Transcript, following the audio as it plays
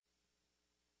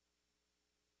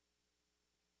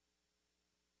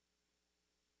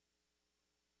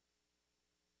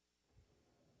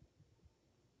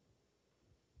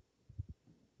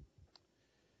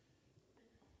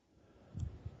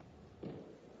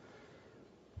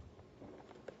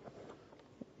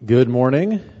Good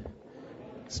morning.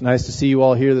 It's nice to see you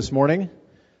all here this morning.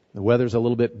 The weather's a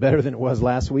little bit better than it was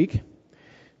last week.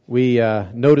 We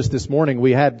noticed this morning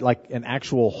we had like an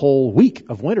actual whole week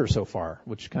of winter so far,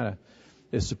 which kind of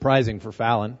is surprising for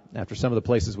Fallon after some of the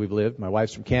places we've lived. My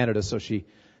wife's from Canada, so she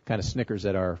kind of snickers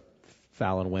at our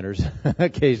Fallon winters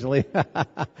occasionally.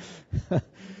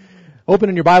 Open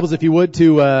in your Bibles, if you would,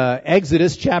 to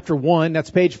Exodus chapter 1. That's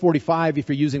page 45 if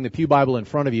you're using the Pew Bible in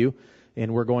front of you.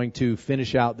 And we're going to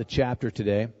finish out the chapter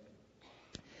today.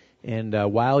 And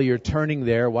while you're turning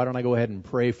there, why don't I go ahead and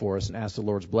pray for us and ask the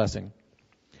Lord's blessing.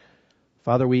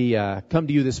 Father, we come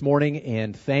to you this morning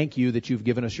and thank you that you've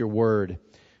given us your word.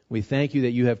 We thank you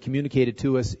that you have communicated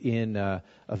to us in a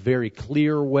very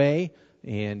clear way,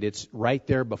 and it's right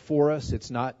there before us. It's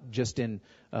not just in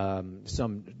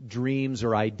some dreams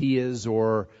or ideas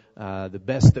or the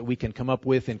best that we can come up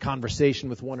with in conversation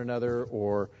with one another,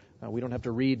 or we don't have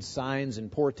to read signs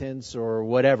and portents or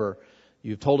whatever.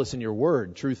 You've told us in your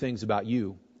word true things about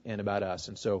you and about us.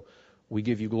 And so we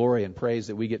give you glory and praise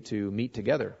that we get to meet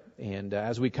together. And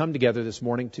as we come together this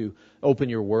morning to open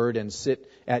your word and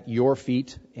sit at your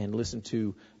feet and listen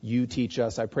to you teach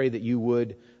us, I pray that you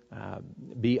would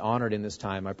be honored in this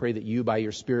time. I pray that you by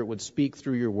your Spirit would speak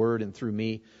through your word and through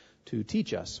me to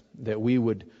teach us, that we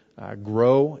would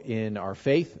grow in our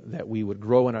faith, that we would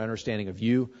grow in our understanding of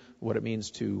you, what it means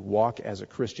to walk as a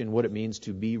Christian, what it means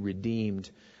to be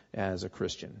redeemed as a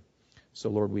Christian.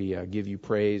 So, Lord, we give you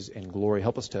praise and glory.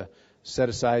 Help us to set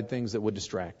aside things that would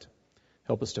distract.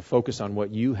 Help us to focus on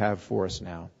what you have for us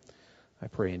now. I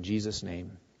pray in Jesus'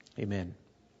 name. Amen.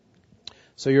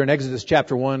 So you're in Exodus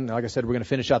chapter 1. Like I said, we're going to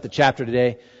finish out the chapter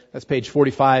today. That's page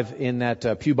 45 in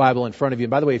that Pew Bible in front of you.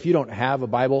 And by the way, if you don't have a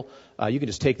Bible, you can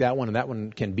just take that one, and that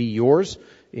one can be yours.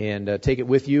 And take it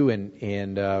with you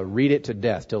and read it to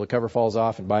death till the cover falls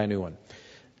off and buy a new one.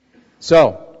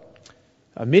 So,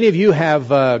 many of you have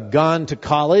gone to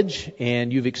college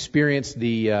and you've experienced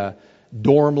the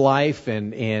dorm life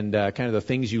and kind of the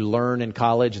things you learn in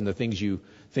college and the things you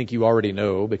think you already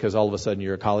know because all of a sudden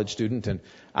you're a college student. And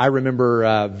I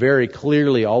remember very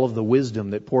clearly all of the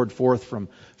wisdom that poured forth from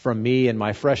me and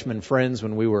my freshman friends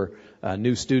when we were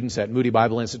new students at Moody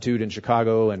Bible Institute in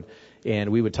Chicago, and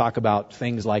we would talk about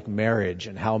things like marriage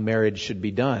and how marriage should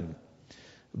be done.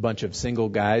 A bunch of single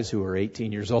guys who are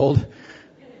 18 years old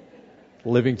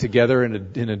living together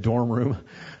in a dorm room,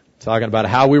 talking about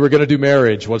how we were going to do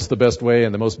marriage, what's the best way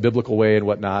and the most biblical way and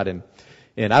whatnot.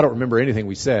 And I don't remember anything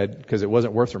we said because it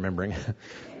wasn't worth remembering.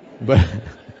 But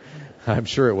I'm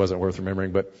sure it wasn't worth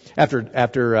remembering. But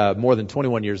after more than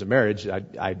 21 years of marriage,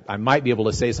 I might be able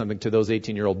to say something to those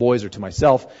 18-year-old boys or to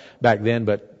myself back then,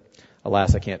 but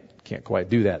alas, I can't quite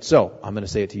do that. So I'm going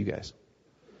to say it to you guys.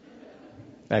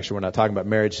 Actually, we're not talking about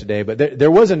marriage today, but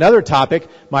there was another topic.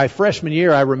 My freshman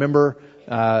year, I remember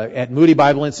at Moody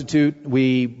Bible Institute,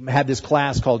 we had this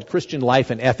class called Christian Life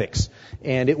and Ethics,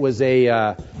 and it was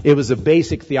a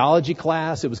basic theology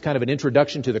class. It was kind of an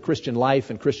introduction to the Christian life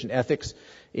and Christian ethics.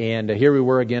 And here we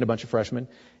were again, a bunch of freshmen,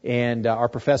 and our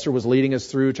professor was leading us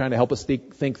through, trying to help us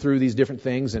think through these different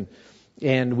things,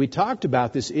 and we talked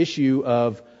about this issue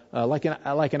of like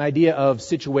an idea of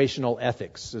situational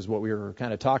ethics is what we were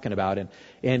kind of talking about.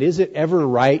 And is it ever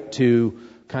right to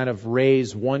kind of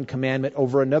raise one commandment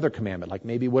over another commandment? Like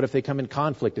maybe what if they come in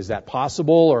conflict? Is that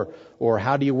possible? Or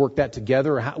how do you work that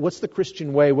together? What's the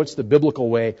Christian way? What's the biblical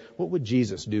way? What would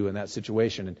Jesus do in that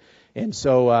situation? And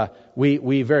so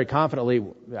we very confidently,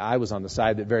 I was on the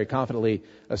side that very confidently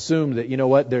assumed that, you know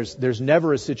what, there's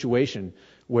never a situation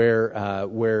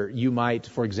where you might,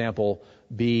 for example,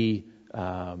 be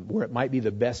where it might be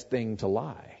the best thing to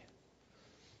lie.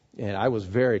 And I was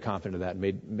very confident of that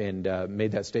and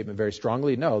made that statement very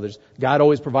strongly. No, God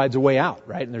always provides a way out,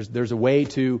 right? And there's a way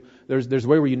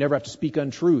where you never have to speak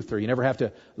untruth, or you never have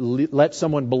to let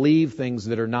someone believe things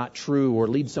that are not true, or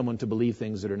lead someone to believe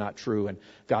things that are not true. And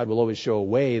God will always show a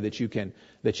way that you can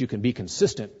be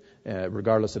consistent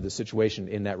regardless of the situation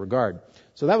in that regard.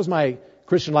 So that was my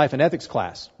Christian Life and Ethics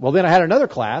class. Well, then I had another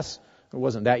class. It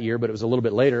wasn't that year, but it was a little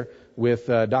bit later, with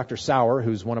Dr. Sauer,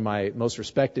 who's one of my most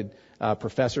respected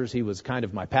professors. He was kind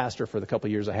of my pastor for the couple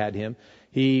of years I had him.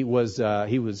 He was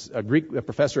a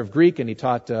professor of Greek, and he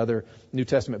taught other New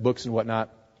Testament books and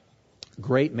whatnot.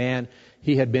 Great man.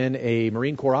 He had been a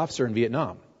Marine Corps officer in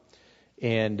Vietnam.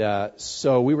 And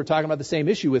so we were talking about the same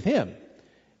issue with him.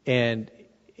 And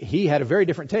he had a very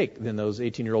different take than those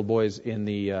 18-year-old boys in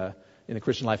the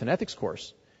Christian Life and Ethics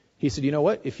course. He said, you know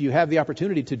what? If you have the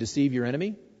opportunity to deceive your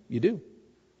enemy, you do.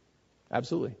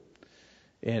 Absolutely.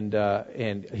 And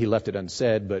he left it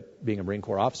unsaid, but being a Marine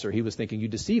Corps officer, he was thinking you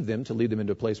deceive them to lead them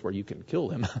into a place where you can kill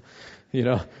them, you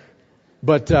know.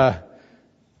 But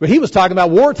But he was talking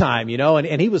about wartime,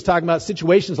 and he was talking about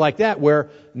situations like that where,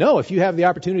 no, if you have the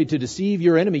opportunity to deceive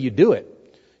your enemy, you do it.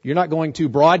 You're not going to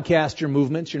broadcast your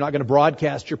movements. You're not going to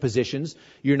broadcast your positions.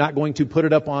 You're not going to put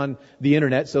it up on the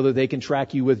internet so that they can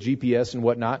track you with GPS and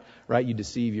whatnot, right? You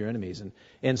deceive your enemies.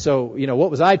 And so, what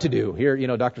was I to do? Here,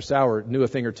 Dr. Sauer knew a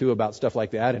thing or two about stuff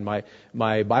like that, and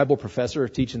my Bible professor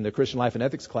teaching the Christian Life and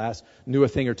Ethics class knew a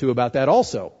thing or two about that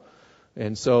also.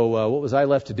 And so, what was I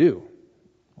left to do?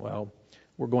 Well,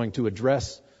 we're going to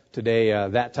address today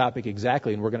that topic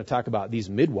exactly, and we're going to talk about these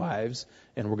midwives,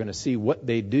 and we're going to see what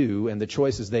they do and the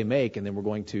choices they make, and then we're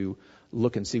going to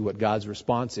look and see what God's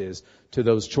response is to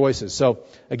those choices. So,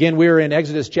 again, we're in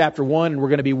Exodus chapter 1, and we're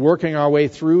going to be working our way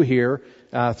through here,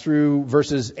 through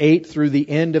verses 8 through the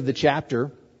end of the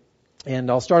chapter.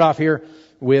 And I'll start off here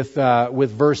with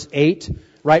verse 8.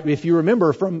 Right, if you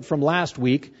remember from last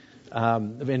week,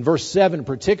 in verse 7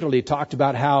 particularly, talked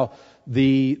about how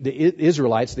the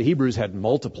Israelites, the Hebrews, had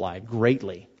multiplied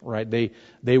greatly, right?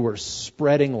 They were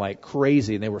spreading like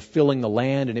crazy, and they were filling the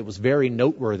land, and it was very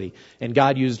noteworthy. And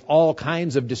God used all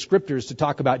kinds of descriptors to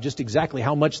talk about just exactly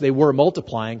how much they were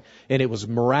multiplying, and it was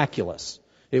miraculous.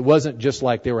 It wasn't just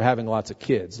like they were having lots of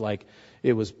kids. Like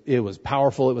it was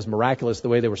powerful, it was miraculous the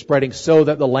way they were spreading, so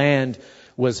that the land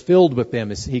was filled with them,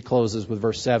 as he closes with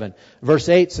verse 7. Verse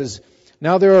 8 says,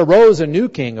 "Now there arose a new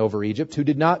king over Egypt who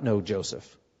did not know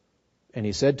Joseph. And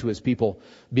he said to his people,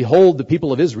 'Behold, the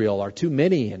people of Israel are too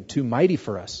many and too mighty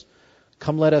for us.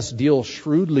 Come, let us deal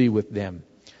shrewdly with them,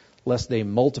 lest they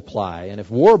multiply. And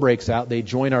if war breaks out, they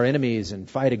join our enemies and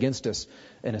fight against us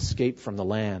and escape from the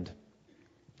land.'"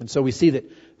 And so we see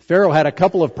that Pharaoh had a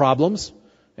couple of problems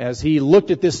as he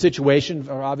looked at this situation.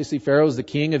 Obviously, Pharaoh is the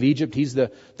king of Egypt. He's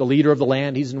the leader of the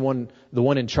land. He's the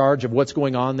one in charge of what's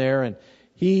going on there. And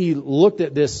he looked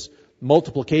at this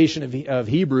multiplication of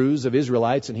Hebrews, of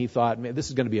Israelites, and he thought, man, this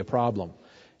is going to be a problem.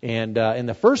 And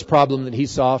the first problem that he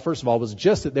saw, first of all, was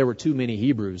just that there were too many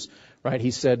Hebrews, right? He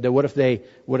said, what if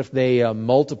they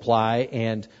multiply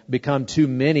and become too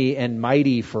many and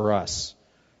mighty for us,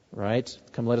 right?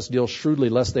 Come, let us deal shrewdly,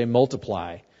 lest they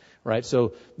multiply, right?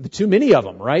 So the too many of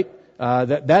them, right?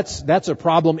 That's a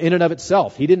problem in and of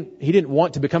itself. He didn't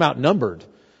want to become outnumbered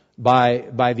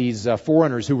by these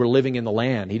foreigners who were living in the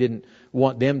land. He didn't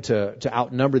want them to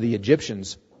outnumber the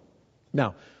Egyptians.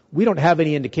 Now, we don't have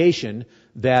any indication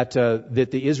that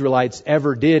the Israelites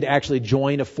ever did actually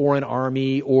join a foreign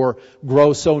army or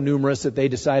grow so numerous that they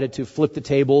decided to flip the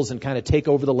tables and kind of take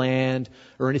over the land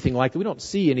or anything like that. We don't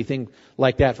see anything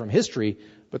like that from history,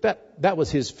 but that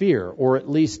was his fear, or at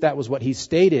least that was what he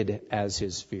stated as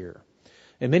his fear.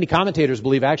 And many commentators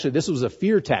believe actually this was a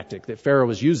fear tactic that Pharaoh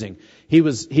was using. He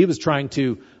was trying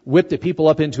to whip the people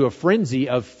up into a frenzy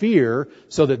of fear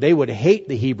so that they would hate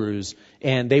the Hebrews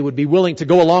and they would be willing to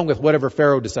go along with whatever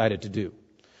Pharaoh decided to do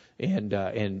and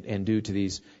do to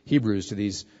these Hebrews, to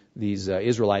these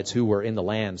Israelites who were in the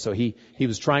land. So he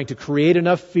was trying to create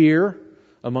enough fear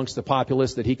amongst the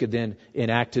populace that he could then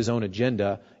enact his own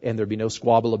agenda, and there'd be no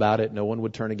squabble about it. No one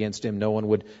would turn against him. No one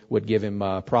would give him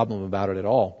a problem about it at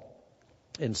all.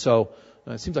 And so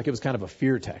it seems like it was kind of a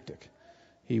fear tactic.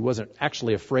 He wasn't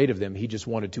actually afraid of them. He just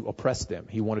wanted to oppress them.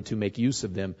 He wanted to make use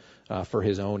of them for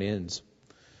his own ends.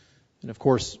 And of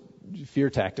course, fear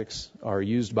tactics are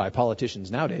used by politicians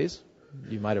nowadays.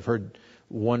 You might have heard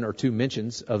one or two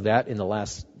mentions of that in the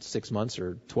last 6 months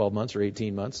or 12 months or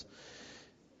 18 months.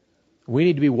 We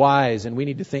need to be wise, and we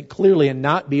need to think clearly and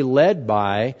not be led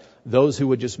by those who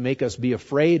would just make us be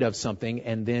afraid of something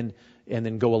and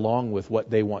then go along with what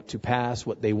they want to pass,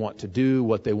 what they want to do,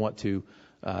 what they want to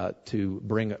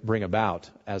bring about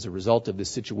as a result of this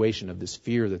situation, of this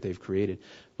fear that they've created.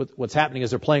 What's happening is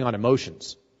they're playing on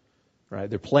emotions, right?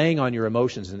 They're playing on your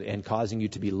emotions and causing you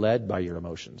to be led by your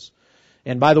emotions.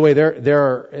 And by the way,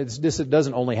 this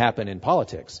doesn't only happen in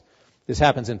politics. This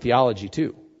happens in theology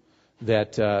too.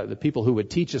 That the people who would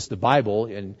teach us the Bible,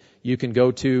 and you can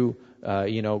go to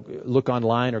look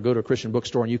online or go to a Christian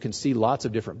bookstore and you can see lots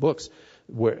of different books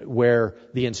where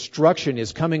the instruction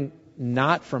is coming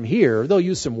not from here. They'll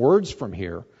use some words from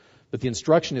here, but the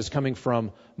instruction is coming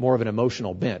from more of an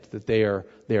emotional bent, that they are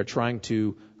trying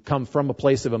to come from a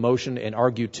place of emotion and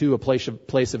argue to a place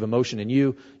of emotion in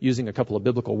you, using a couple of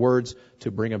biblical words to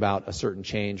bring about a certain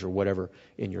change or whatever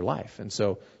in your life. And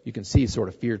so you can see sort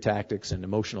of fear tactics and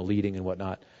emotional leading and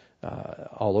whatnot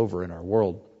all over in our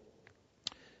world.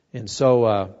 And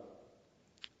so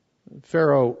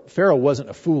Pharaoh wasn't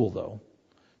a fool, though.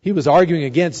 He was arguing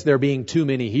against there being too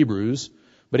many Hebrews,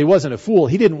 but he wasn't a fool.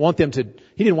 He didn't want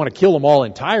to kill them all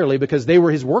entirely because they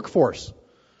were his workforce,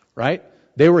 right?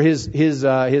 They were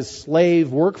his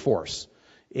slave workforce.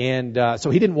 And so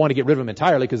he didn't want to get rid of them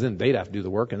entirely because then they'd have to do the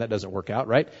work, and that doesn't work out,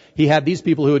 right? He had these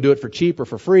people who would do it for cheap or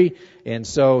for free, and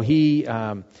so he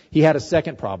had a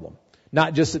second problem.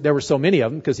 Not just that there were so many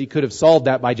of them, because he could have solved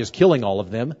that by just killing all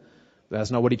of them. That's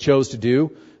not what he chose to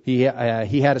do. He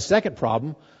had a second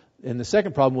problem, and the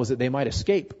second problem was that they might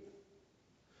escape.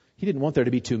 He didn't want there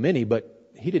to be too many, but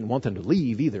he didn't want them to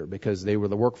leave either because they were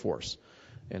the workforce.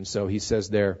 And so he says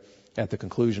there at the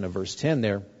conclusion of verse 10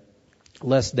 there,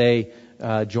 lest they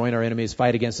join our enemies,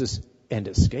 fight against us, and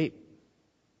escape.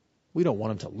 We don't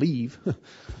want them to leave.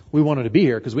 We want them to be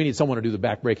here because we need someone to do the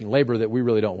backbreaking labor that we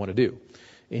really don't want to do.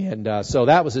 And so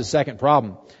that was his second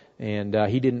problem. And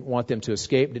he didn't want them to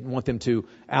escape, didn't want them to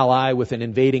ally with an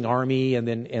invading army and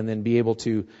then be able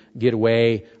to get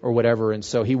away or whatever. And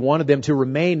so he wanted them to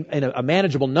remain in a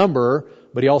manageable number,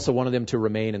 but he also wanted them to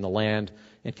remain in the land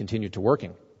and continue to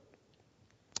working.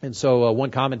 And so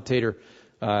one commentator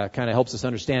kind of helps us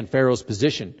understand Pharaoh's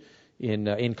position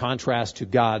in contrast to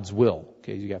God's will.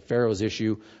 Okay, you got Pharaoh's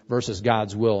issue versus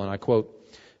God's will. And I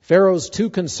quote, Pharaoh's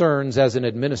two concerns as an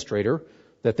administrator,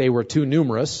 that they were too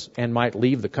numerous and might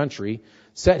leave the country,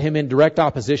 set him in direct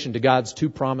opposition to God's two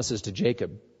promises to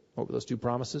Jacob. What were those two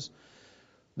promises?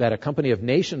 That a company of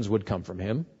nations would come from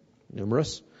him,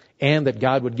 numerous, and that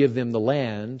God would give them the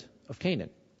land of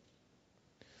Canaan.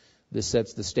 This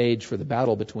sets the stage for the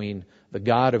battle between the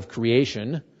God of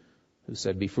creation, who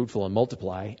said, be fruitful and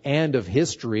multiply, and of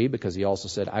history, because he also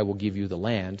said, I will give you the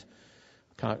land.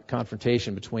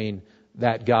 Confrontation between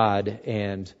that God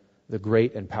and the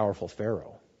great and powerful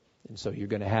Pharaoh. And so you're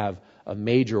going to have a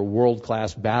major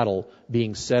world-class battle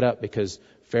being set up because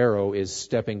Pharaoh is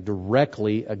stepping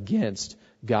directly against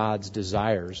God's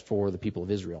desires for the people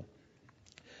of Israel.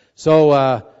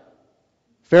 So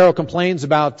Pharaoh complains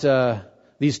about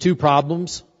these two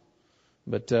problems,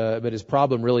 but his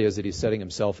problem really is that he's setting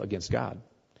himself against God.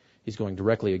 He's going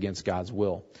directly against God's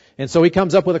will. And so he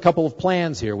comes up with a couple of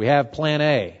plans here. We have plan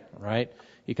A, right?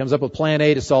 He comes up with plan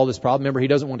A to solve this problem. Remember, he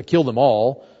doesn't want to kill them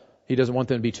all. He doesn't want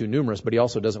them to be too numerous, but he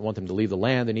also doesn't want them to leave the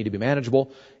land. They need to be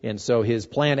manageable. And so his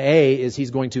plan A is he's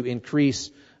going to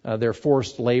increase their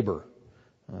forced labor.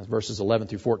 Verses 11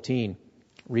 through 14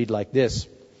 read like this.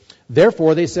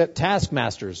 Therefore they set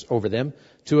taskmasters over them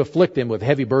to afflict them with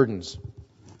heavy burdens.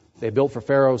 They built for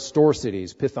Pharaoh store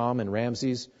cities, Pithom and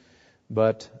Ramses.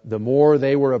 But the more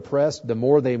they were oppressed, the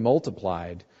more they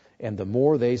multiplied, and the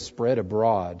more they spread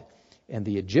abroad. And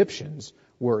the Egyptians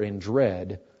were in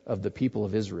dread of the people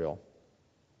of Israel.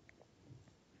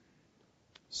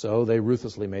 So they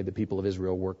ruthlessly made the people of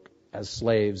Israel work as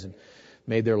slaves and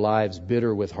made their lives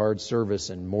bitter with hard service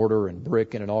and mortar and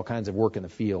brick and all kinds of work in the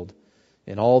field.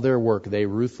 In all their work, they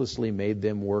ruthlessly made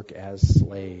them work as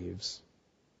slaves.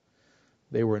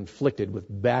 They were inflicted with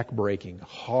back-breaking,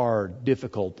 hard,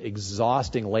 difficult,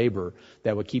 exhausting labor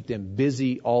that would keep them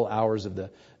busy all hours of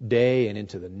the day and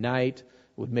into the night,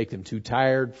 would make them too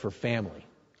tired for family.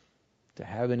 To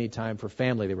have any time for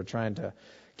family, they were trying to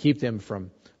keep them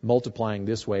from multiplying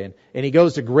this way. And he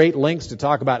goes to great lengths to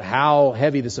talk about how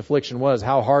heavy this affliction was,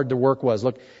 how hard the work was.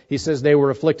 Look, he says they were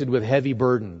afflicted with heavy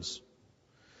burdens.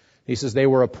 He says they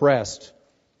were oppressed.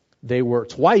 They were,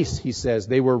 twice he says,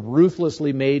 they were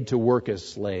ruthlessly made to work as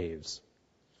slaves.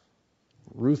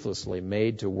 Ruthlessly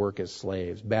made to work as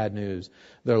slaves. Bad news.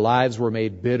 Their lives were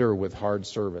made bitter with hard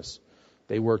service.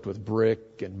 They worked with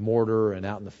brick and mortar and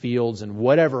out in the fields and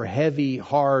whatever heavy,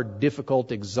 hard,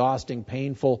 difficult, exhausting,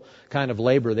 painful kind of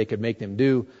labor they could make them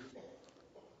do,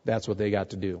 that's what they got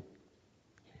to do.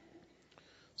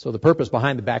 So the purpose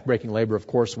behind the backbreaking labor, of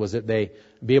course, was that they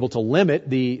be able to limit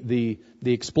the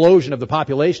explosion of the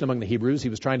population among the Hebrews. He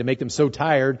was trying to make them so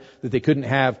tired that they couldn't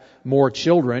have more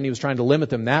children. He was trying to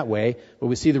limit them that way. But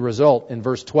we see the result in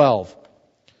verse 12.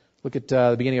 Look at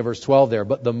the beginning of verse 12 there.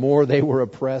 But the more they were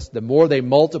oppressed, the more they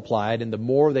multiplied, and the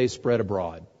more they spread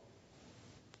abroad.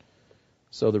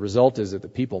 So the result is that the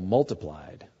people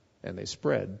multiplied and they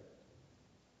spread.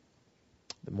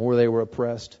 The more they were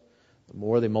oppressed, the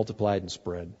more they multiplied and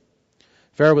spread.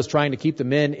 Pharaoh was trying to keep the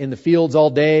men in the fields all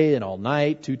day and all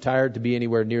night, too tired to be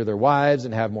anywhere near their wives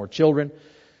and have more children.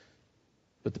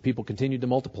 But the people continued to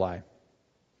multiply,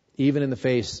 even in the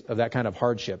face of that kind of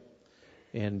hardship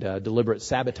and deliberate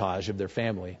sabotage of their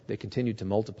family. They continued to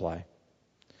multiply.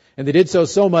 And they did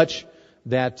so much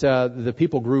that the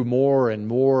people grew more and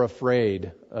more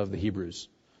afraid of the Hebrews.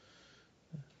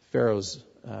 Pharaoh's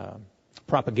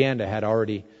propaganda had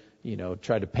already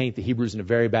tried to paint the Hebrews in a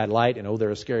very bad light, and they're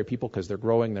a scary people because they're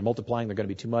growing, they're multiplying, they're going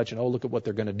to be too much, and look at what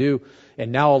they're going to do.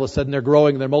 And now all of a sudden they're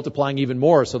growing and they're multiplying even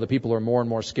more, so the people are more and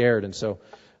more scared. And so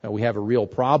we have a real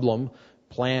problem.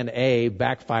 Plan A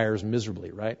backfires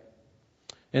miserably, right?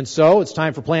 And so it's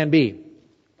time for plan B.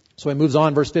 So he moves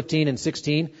on, verse 15 and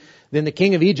 16. Then the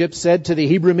king of Egypt said to the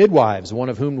Hebrew midwives, one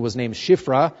of whom was named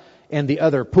Shiphrah and the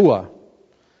other Puah.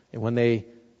 And when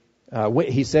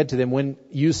he said to them, when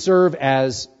you serve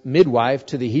as midwife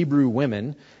to the Hebrew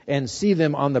women and see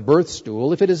them on the birth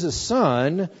stool, if it is a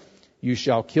son, you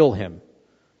shall kill him.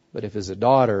 But if it is a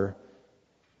daughter,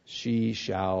 she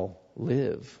shall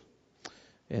live.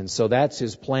 And so that's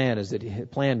his plan, is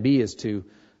that plan B is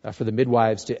for the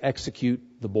midwives to execute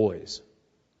the boys.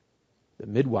 The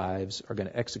midwives are going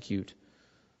to execute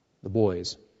the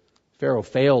boys. Pharaoh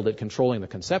failed at controlling the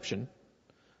conception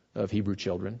of Hebrew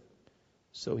children,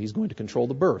 so he's going to control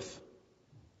the birth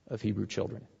of Hebrew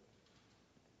children.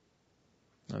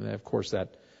 And of course that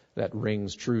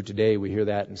rings true today. We hear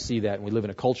that and see that, and we live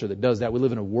in a culture that does that. We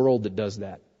live in a world that does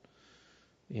that.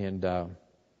 And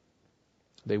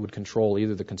they would control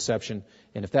either the conception,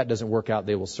 and if that doesn't work out,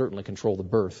 they will certainly control the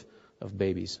birth of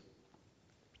babies.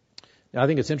 Now, I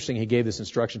think it's interesting he gave this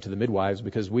instruction to the midwives,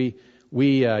 because we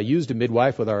used a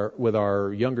midwife with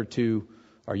our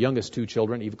youngest two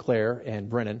children, Eva Claire and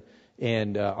Brennan,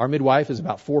 and our midwife is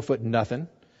about 4 foot nothing,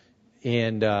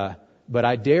 but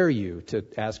I dare you to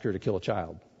ask her to kill a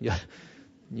child.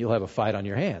 You'll have a fight on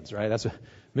your hands, right? That's what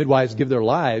midwives give their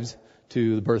lives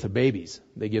to the birth of babies.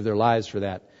 They give their lives for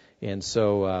that. And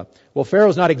so,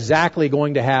 Pharaoh's not exactly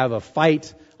going to have a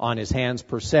fight on his hands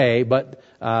per se, but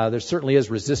there certainly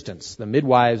is resistance. The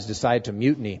midwives decide to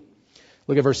mutiny.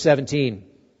 Look at verse 17.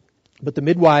 But the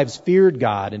midwives feared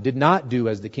God and did not do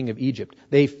as the king of Egypt.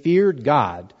 They feared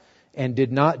God and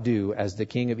did not do as the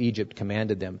king of Egypt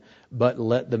commanded them, but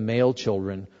let the male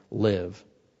children live.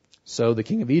 So the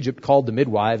king of Egypt called the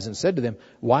midwives and said to them,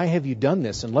 why have you done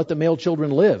this, and let the male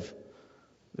children live?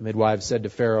 The midwives said to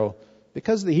Pharaoh,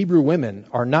 because the Hebrew women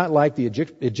are not like the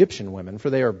Egyptian women, for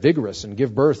they are vigorous and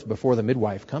give birth before the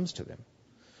midwife comes to them.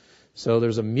 So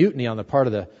there's a mutiny on the part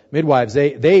of the midwives.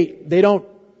 They don't,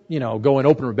 go in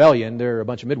open rebellion. They're a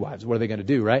bunch of midwives. What are they going to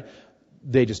do, right?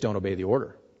 They just don't obey the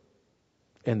order.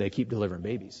 And they keep delivering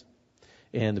babies.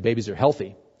 And the babies are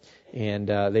healthy. And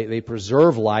they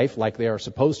preserve life like they are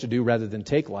supposed to do, rather than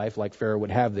take life like Pharaoh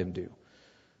would have them do.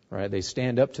 Right? They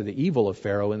stand up to the evil of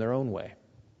Pharaoh in their own way.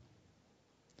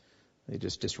 They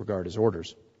just disregard his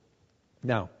orders.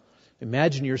 Now,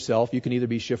 imagine yourself, you can either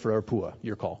be Shiphrah or Puah,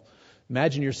 your call.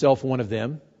 Imagine yourself one of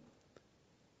them.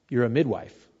 You're a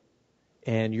midwife.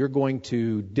 And you're going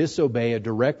to disobey a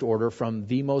direct order from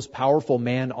the most powerful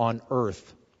man on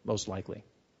earth, most likely.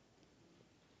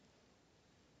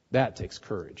 That takes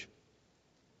courage.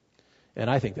 And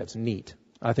I think that's neat.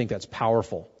 I think that's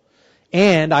powerful.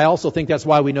 And I also think that's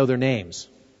why we know their names.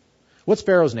 What's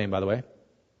Pharaoh's name, by the way?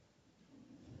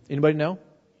 Anybody know?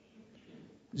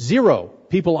 0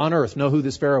 people on earth know who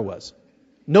this Pharaoh was.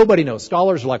 Nobody knows.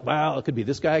 Scholars are like, well, it could be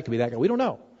this guy, it could be that guy. We don't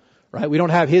know. Right? We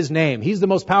don't have his name. He's the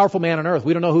most powerful man on earth.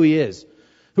 We don't know who he is.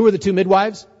 Who are the 2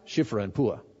 midwives? Shiphrah and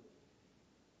Puah.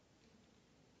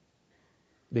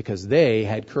 Because they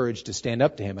had courage to stand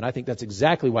up to him. And I think that's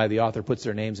exactly why the author puts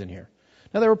their names in here.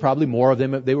 Now, there were probably more of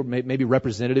them. They were maybe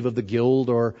representative of the guild,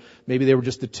 or maybe they were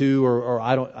just the 2, or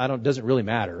it doesn't really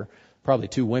matter. Probably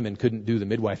 2 women couldn't do the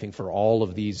midwifing for all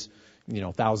of these,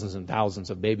 thousands and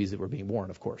thousands of babies that were being born,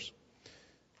 of course.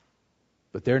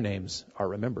 But their names are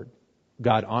remembered.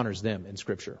 God honors them in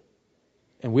Scripture.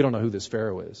 And we don't know who this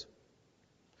Pharaoh is.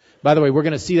 By the way, we're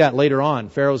going to see that later on.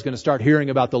 Pharaoh's going to start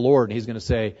hearing about the Lord, and he's going to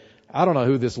say, I don't know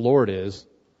who this Lord is,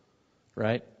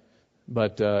 right?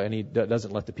 But and he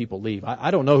doesn't let the people leave. I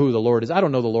don't know who the Lord is. I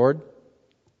don't know the Lord.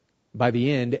 By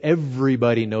the end,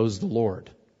 everybody knows the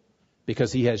Lord,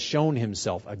 because he has shown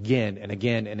himself again and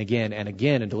again and again and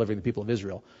again in delivering the people of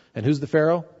Israel. And who's the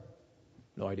Pharaoh?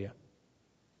 No idea.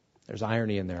 There's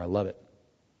irony in there. I love it.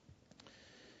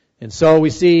 And so we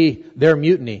see their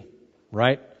mutiny,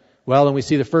 right? Well, and we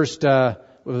see the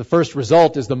first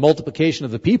result is the multiplication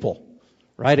of the people,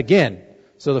 right? Again,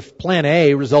 so the plan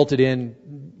A resulted in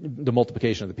the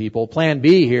multiplication of the people. Plan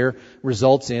B here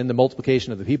results in the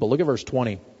multiplication of the people. Look at verse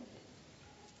 20.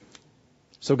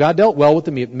 So God dealt well with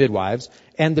the midwives,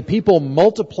 and the people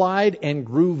multiplied and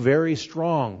grew very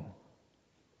strong.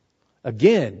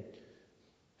 Again,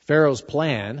 Pharaoh's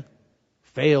plan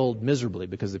failed miserably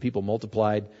because the people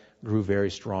multiplied, grew very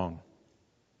strong.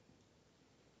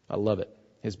 I love it.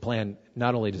 His plan,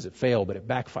 not only does it fail, but it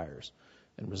backfires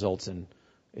and results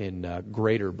in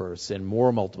greater births and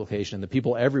more multiplication. And the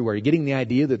people everywhere, you're getting the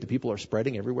idea that the people are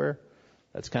spreading everywhere?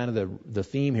 That's kind of the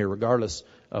theme here, regardless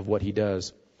of what he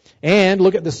does. And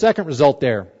look at the second result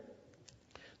there.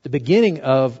 The beginning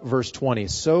of verse 20.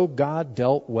 So God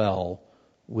dealt well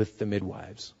with the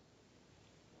midwives.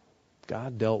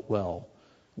 God dealt well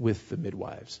with the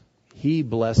midwives. He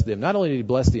blessed them. Not only did he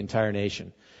bless the entire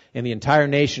nation, and the entire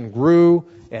nation grew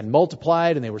and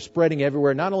multiplied, and they were spreading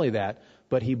everywhere. Not only that,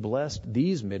 but he blessed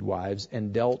these midwives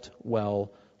and dealt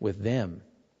well with them.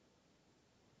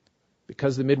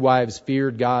 Because the midwives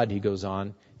feared God, he goes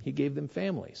on, he gave them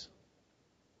families.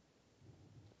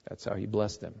 That's how he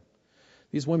blessed them.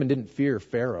 These women didn't fear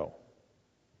Pharaoh,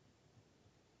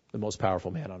 the most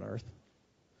powerful man on earth.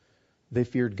 They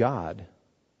feared God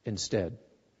instead.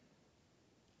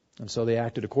 And so they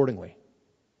acted accordingly.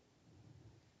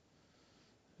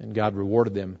 And God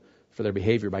rewarded them for their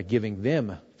behavior by giving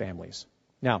them families.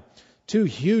 Now, two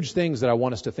huge things that I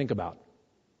want us to think about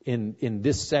in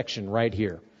this section right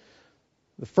here.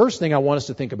 The first thing I want us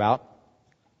to think about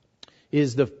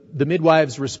is the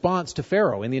midwives' response to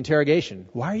Pharaoh in the interrogation.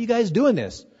 Why are you guys doing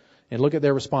this? And look at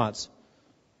their response.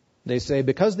 They say,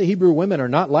 because the Hebrew women are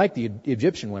not like the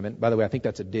Egyptian women. By the way, I think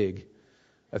that's a dig.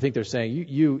 I think they're saying,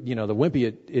 you know, the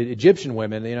wimpy Egyptian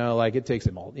women, you know, like it takes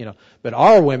them all, you know. But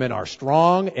our women are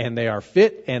strong and they are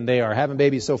fit and they are having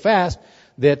babies so fast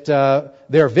that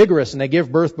they're vigorous and they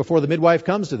give birth before the midwife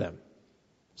comes to them.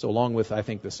 So along with, I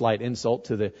think, the slight insult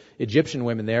to the Egyptian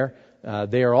women there,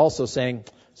 they are also saying,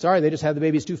 sorry, they just have the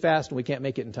babies too fast and we can't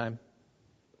make it in time.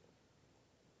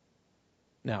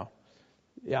 Now,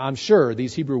 I'm sure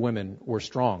these Hebrew women were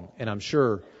strong, and I'm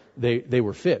sure they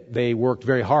were fit. They worked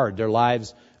very hard. Their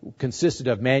lives consisted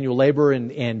of manual labor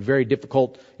and very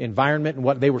difficult environment,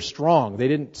 and they were strong. They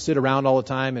didn't sit around all the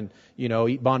time and, you know,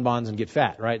 eat bonbons and get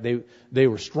fat, right? They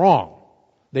were strong.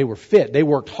 They were fit. They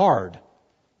worked hard.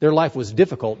 Their life was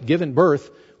difficult. Giving birth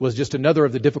was just another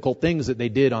of the difficult things that they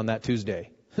did on that Tuesday.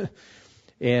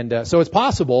 And so it's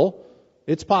possible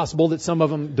that some of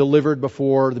them delivered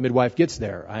before the midwife gets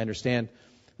there. I understand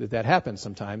that happens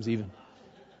sometimes, even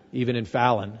in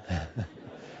Fallon.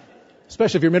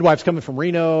 Especially if your midwife's coming from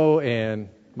Reno and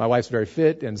my wife's very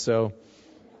fit. And so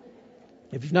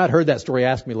if you've not heard that story,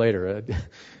 ask me later.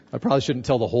 I probably shouldn't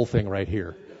tell the whole thing right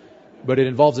here. But it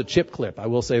involves a chip clip. I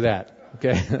will say that.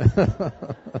 Okay.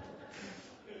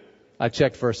 I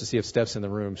checked first to see if Steph's in the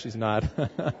room. She's not.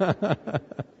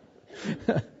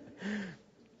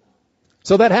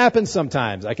 So that happens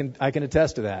sometimes. I can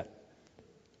attest to that.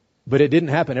 But it didn't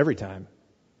happen every time.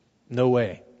 No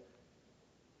way.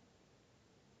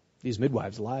 These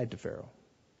midwives lied to Pharaoh.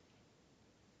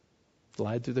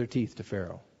 Lied through their teeth to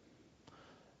Pharaoh.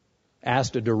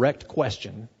 Asked a direct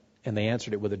question, and they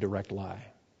answered it with a direct lie.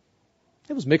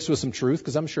 It was mixed with some truth,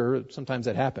 because I'm sure sometimes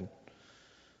that happened.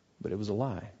 But it was a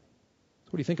lie.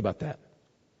 What do you think about that?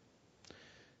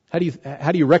 How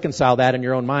do you reconcile that in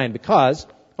your own mind? Because,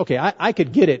 okay, I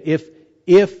could get it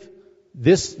if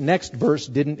this next verse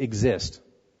didn't exist.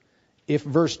 If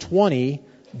verse 20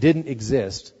 didn't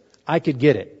exist, I could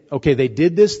get it. Okay, they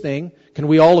did this thing. Can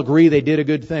we all agree they did a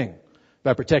good thing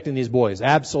by protecting these boys?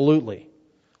 Absolutely.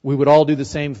 We would all do the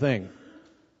same thing,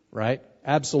 right?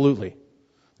 Absolutely.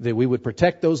 That we would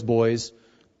protect those boys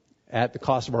at the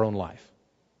cost of our own life.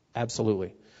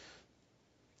 Absolutely.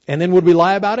 And then would we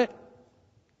lie about it?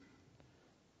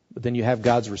 But then you have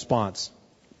God's response.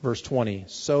 Verse 20,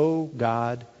 so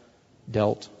God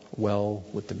dealt well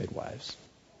with the midwives.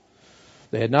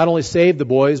 They had not only saved the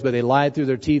boys, but they lied through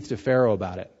their teeth to Pharaoh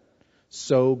about it.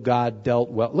 So God dealt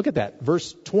well. Look at that.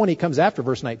 Verse 20 comes after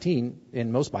verse 19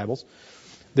 in most Bibles.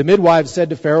 The midwives said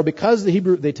to Pharaoh, because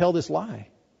they tell this lie.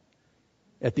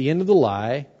 At the end of the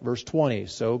lie, verse 20,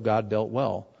 so God dealt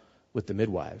well with the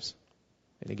midwives,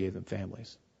 and he gave them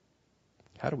families.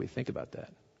 How do we think about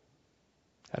that?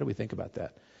 How do we think about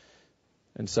that?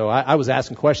 And so I was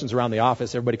asking questions around the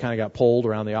office. Everybody kind of got polled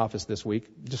around the office this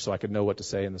week, just so I could know what to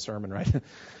say in the sermon, right?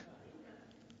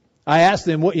 I asked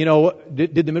them,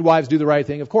 did the midwives do the right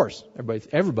thing? Of course.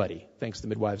 Everybody thinks the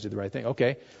midwives did the right thing.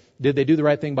 Okay. Did they do the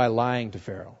right thing by lying to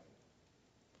Pharaoh?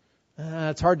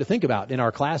 It's hard to think about in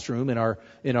our classroom, in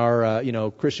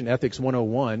our Christian Ethics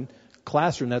 101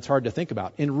 classroom. That's hard to think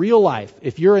about. In real life,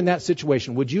 if you're in that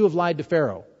situation, would you have lied to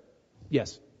Pharaoh?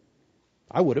 Yes,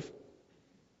 I would have.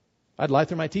 I'd lie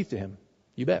through my teeth to him.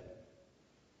 You bet.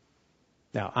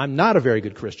 Now, I'm not a very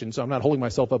good Christian, so I'm not holding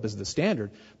myself up as the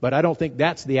standard, but I don't think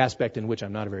that's the aspect in which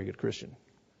I'm not a very good Christian.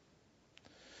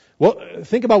 Well,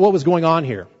 think about what was going on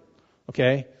here.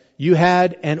 Okay? You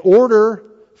had an order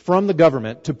from the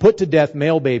government to put to death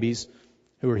male babies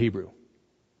who are Hebrew.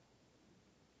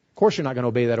 Of course you're not going to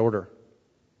obey that order.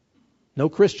 No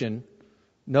Christian,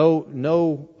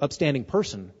 no upstanding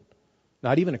person,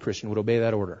 not even a Christian, would obey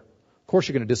that order. Of course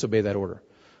you're going to disobey that order.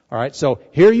 All right, so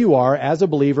here you are as a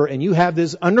believer, and you have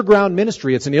this underground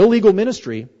ministry. It's an illegal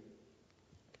ministry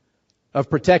of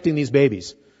protecting these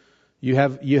babies. You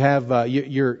have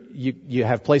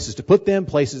places to put them,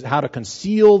 places how to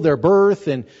conceal their birth,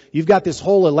 and you've got this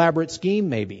whole elaborate scheme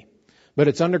maybe. But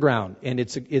it's underground and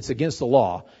it's against the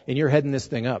law, and you're heading this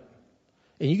thing up.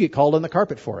 And you get called on the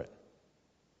carpet for it.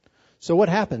 So what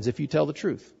happens if you tell the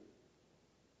truth?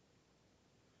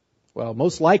 Well,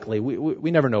 most likely,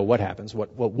 we never know what happens,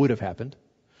 what would have happened.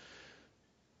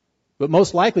 But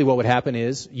most likely what would happen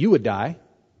is you would die.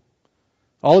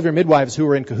 All of your midwives who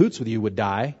were in cahoots with you would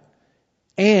die.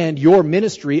 And your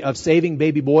ministry of saving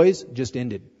baby boys just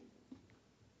ended.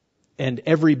 And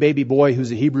every baby boy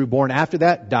who's a Hebrew born after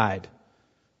that died.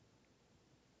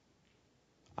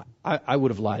 I would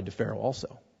have lied to Pharaoh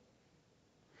also.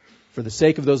 For the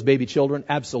sake of those baby children,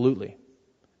 absolutely.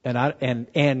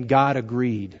 And God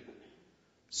agreed.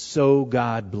 So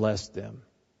God blessed them,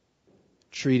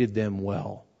 treated them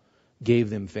well, gave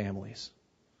them families.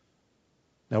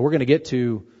 Now we're going to get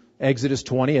to Exodus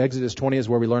 20. Exodus 20 is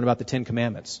where we learn about the 10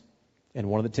 Commandments. And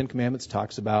one of the 10 Commandments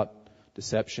talks about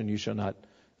deception. You shall not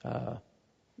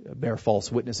bear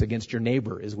false witness against your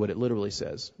neighbor, is what it literally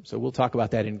says. So we'll talk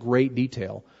about that in great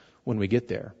detail when we get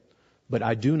there. But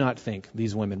I do not think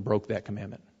these women broke that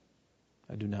commandment.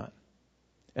 I do not.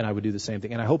 And I would do the same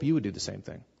thing. And I hope you would do the same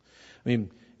thing. I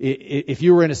mean, if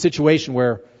you were in a situation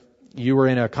where you were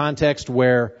in a context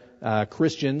where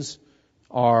Christians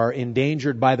are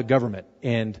endangered by the government,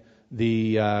 and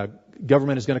the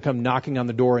government is going to come knocking on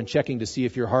the door and checking to see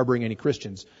if you're harboring any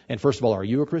Christians. And first of all, are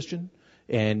you a Christian?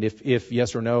 And if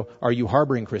yes or no, are you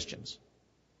harboring Christians?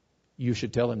 You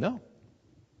should tell them no.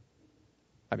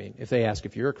 I mean, if they ask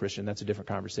if you're a Christian, that's a different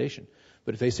conversation.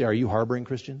 But if they say, are you harboring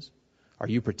Christians? Are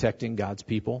you protecting God's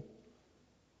people?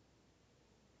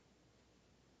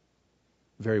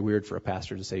 Very weird for a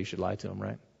pastor to say you should lie to them,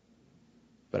 right?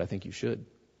 But I think you should.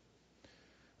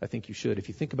 I think you should. If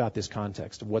you think about this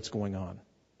context of what's going on.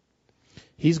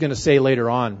 He's going to say later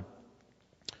on,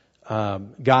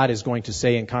 God is going to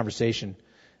say in conversation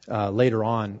later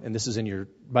on, and this is in your,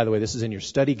 by the way, this is in your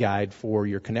study guide for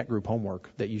your Connect Group homework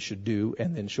that you should do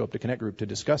and then show up to Connect Group to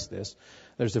discuss this.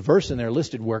 There's a verse in there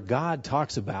listed where God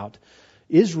talks about,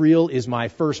 Israel is my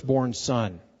firstborn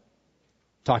son,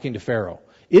 talking to Pharaoh.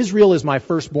 Israel is my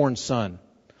firstborn son.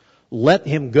 Let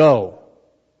him go.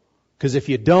 Because if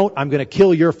you don't, I'm going to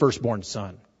kill your firstborn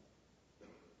son.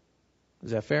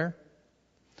 Is that fair?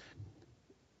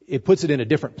 It puts it in a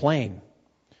different plane.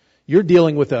 You're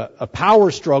dealing with a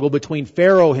power struggle between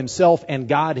Pharaoh himself and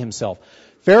God himself.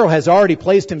 Pharaoh has already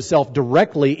placed himself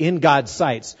directly in God's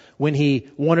sights when he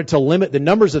wanted to limit the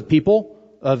numbers of people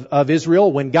of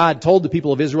Israel. When God told the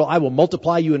people of Israel, I will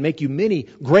multiply you and make you many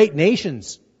great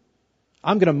nations.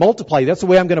 I'm going to multiply you. That's the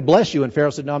way I'm going to bless you. And Pharaoh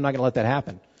said, no, I'm not going to let that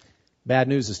happen. Bad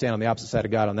news to stand on the opposite side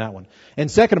of God on that one. And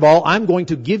second of all, I'm going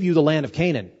to give you the land of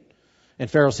Canaan. And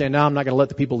Pharaoh saying, no, I'm not going to let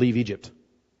the people leave Egypt.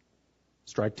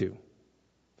 Strike two.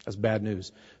 That's bad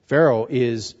news. Pharaoh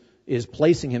is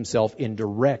placing himself in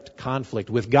direct conflict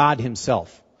with God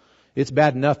himself. It's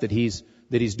bad enough that he's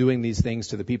doing these things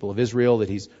to the people of Israel, that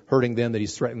he's hurting them, that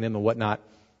he's threatening them and whatnot.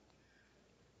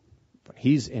 But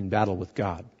he's in battle with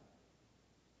God.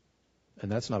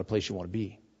 And that's not a place you want to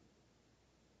be.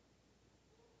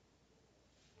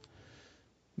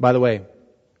 By the way,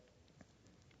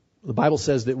 the Bible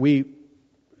says that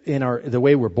the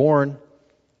way we're born,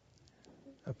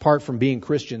 apart from being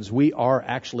Christians, we are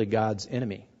actually God's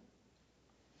enemy.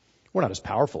 We're not as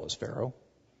powerful as Pharaoh.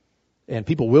 And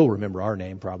people will remember our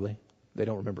name probably. They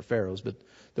don't remember Pharaoh's, but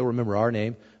they'll remember our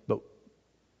name. But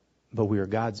we are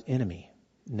God's enemy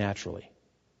naturally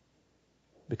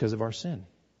because of our sin.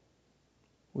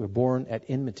 We're born at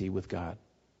enmity with God.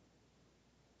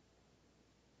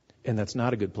 And that's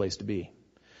not a good place to be.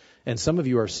 And some of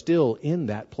you are still in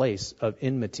that place of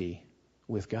enmity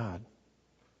with God.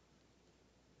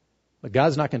 But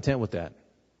God's not content with that.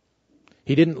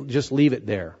 He didn't just leave it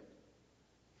there.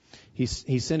 He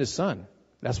sent His Son.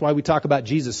 That's why we talk about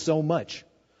Jesus so much.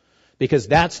 Because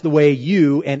that's the way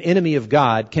you, an enemy of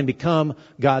God, can become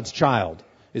God's child.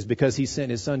 Is because He sent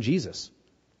His Son Jesus.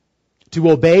 To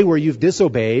obey where you've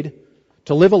disobeyed.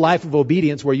 To live a life of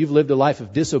obedience where you've lived a life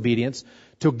of disobedience.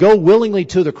 To go willingly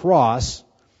to the cross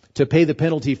to pay the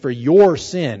penalty for your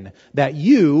sin that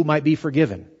you might be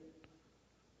forgiven.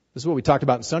 This is what we talked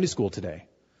about in Sunday school today.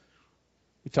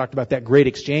 We talked about that great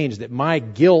exchange, that my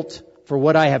guilt for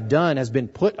what I have done has been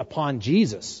put upon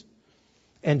Jesus.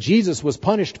 And Jesus was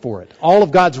punished for it. All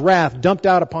of God's wrath dumped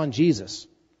out upon Jesus.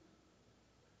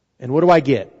 And what do I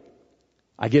get?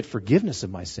 I get forgiveness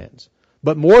of my sins.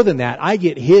 But more than that, I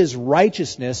get His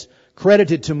righteousness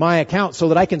credited to my account so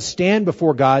that I can stand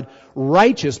before God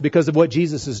righteous because of what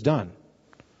Jesus has done.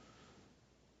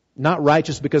 Not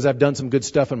righteous because I've done some good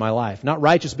stuff in my life. Not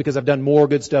righteous because I've done more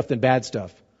good stuff than bad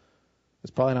stuff.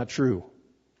 That's probably not true.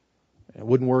 It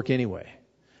wouldn't work anyway.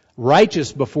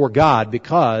 Righteous before God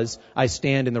because I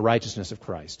stand in the righteousness of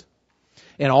Christ.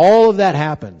 And all of that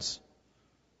happens,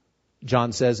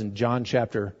 John says in John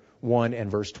chapter 1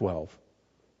 and verse 12,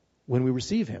 when we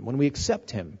receive Him, when we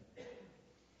accept Him.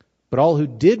 But all who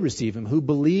did receive Him, who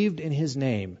believed in His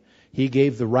name, He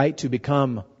gave the right to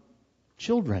become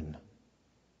children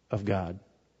of God.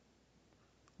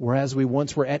 Whereas we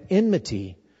once were at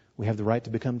enmity, we have the right to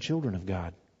become children of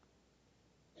God.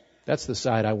 That's the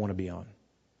side I want to be on.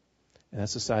 And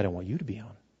that's the side I want you to be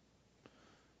on.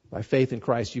 By faith in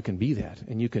Christ, you can be that.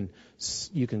 And you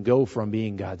can go from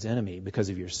being God's enemy because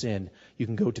of your sin. You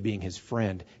can go to being His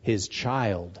friend, His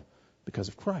child, because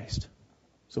of Christ.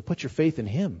 So put your faith in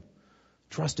Him.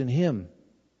 Trust in Him.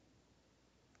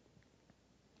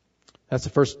 That's the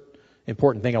first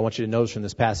important thing I want you to notice from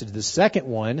this passage. The second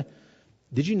one,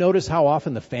 did you notice how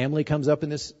often the family comes up in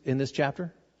this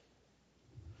chapter?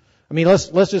 I mean,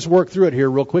 let's just work through it here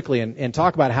real quickly and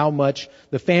talk about how much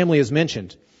the family is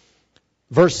mentioned.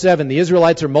 Verse 7, the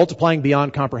Israelites are multiplying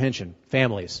beyond comprehension.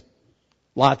 Families.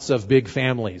 Lots of big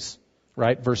families.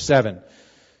 Right? Verse 7.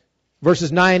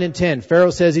 Verses 9 and 10,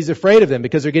 Pharaoh says he's afraid of them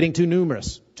because they're getting too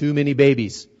numerous. Too many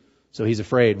babies. So he's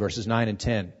afraid. Verses 9 and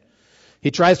 10.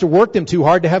 He tries to work them too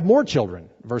hard to have more children.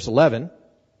 Verse 11.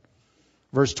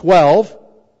 Verse 12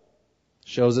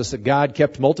 shows us that God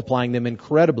kept multiplying them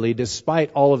incredibly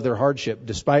despite all of their hardship,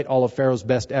 despite all of Pharaoh's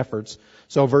best efforts.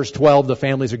 So verse 12, the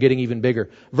families are getting even bigger.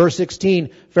 Verse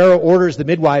 16, Pharaoh orders the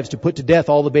midwives to put to death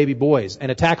all the baby boys, an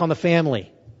attack on the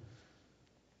family.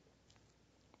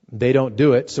 They don't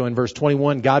do it. So in verse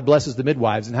 21, God blesses the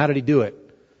midwives. And how did He do it?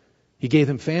 He gave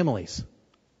them families.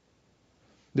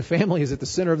 The family is at the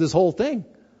center of this whole thing.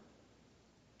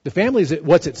 The family is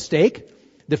what's at stake.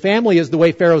 The family is the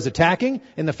way Pharaoh's attacking,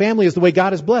 and the family is the way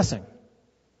God is blessing.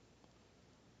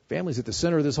 Family's at the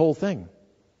center of this whole thing.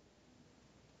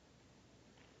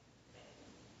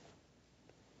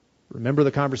 Remember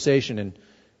the conversation in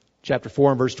chapter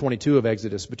 4 and verse 22 of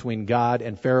Exodus between God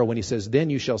and Pharaoh when He says, "Then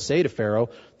you shall say to Pharaoh,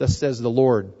 thus says the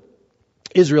Lord,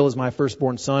 Israel is my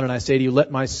firstborn son, and I say to you, let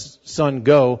my son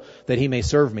go, that he may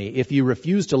serve me. If you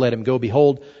refuse to let him go,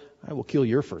 behold, I will kill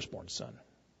your firstborn son."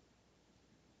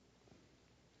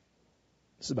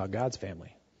 This is about God's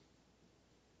family.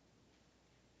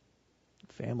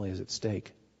 Family is at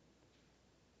stake.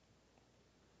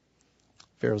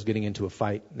 Pharaoh's getting into a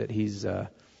fight that he's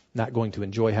not going to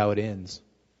enjoy how it ends.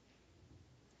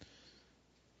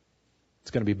 It's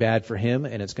going to be bad for him,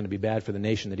 and it's going to be bad for the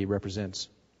nation that he represents.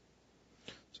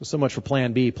 So much for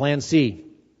plan B. Plan C.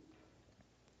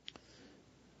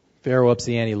 Pharaoh ups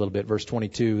the ante a little bit. Verse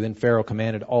 22, then Pharaoh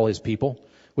commanded all his people,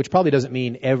 which probably doesn't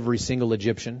mean every single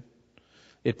Egyptian.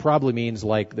 It probably means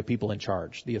like the people in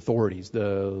charge, the authorities,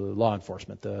 the law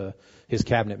enforcement, his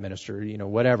cabinet minister,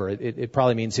 whatever. It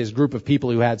probably means his group of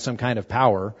people who had some kind of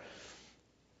power.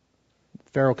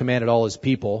 Pharaoh commanded all his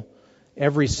people,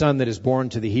 every son that is born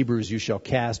to the Hebrews you shall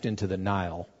cast into the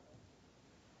Nile,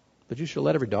 but you shall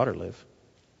let every daughter live.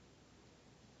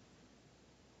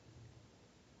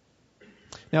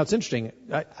 Now it's interesting.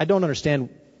 I don't understand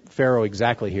Pharaoh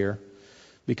exactly here.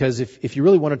 Because if you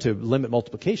really wanted to limit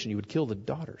multiplication, you would kill the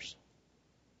daughters.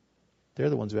 They're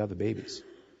the ones who have the babies.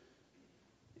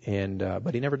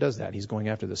 But he never does that. He's going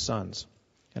after the sons.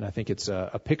 And I think it's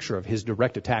a picture of his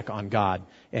direct attack on God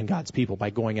and God's people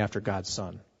by going after God's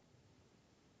son.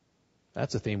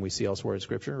 That's a theme we see elsewhere in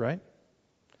Scripture, right?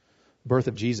 Birth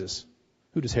of Jesus.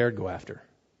 Who does Herod go after?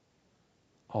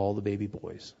 All the baby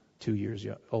boys, 2 years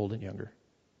old and younger.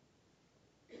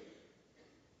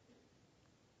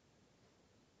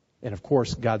 And of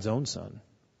course, God's own son,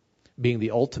 being the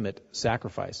ultimate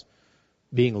sacrifice,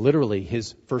 being literally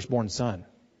his firstborn son,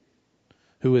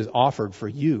 who is offered for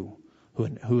you,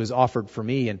 who is offered for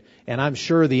me. And I'm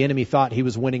sure the enemy thought he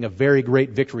was winning a very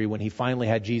great victory when he finally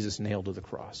had Jesus nailed to the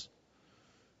cross.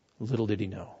 Little did he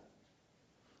know.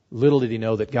 Little did he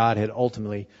know that God had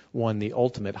ultimately won the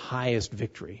ultimate highest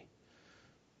victory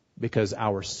because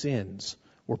our sins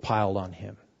were piled on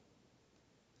him.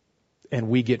 And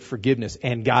we get forgiveness.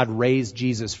 And God raised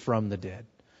Jesus from the dead,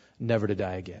 never to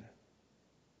die again.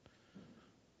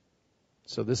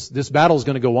 So this battle is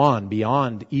going to go on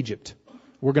beyond Egypt.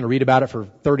 We're going to read about it for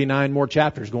 39 more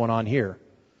chapters going on here.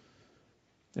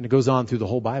 And it goes on through the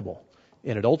whole Bible.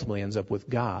 And it ultimately ends up with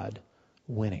God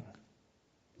winning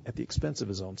at the expense of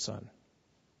his own son.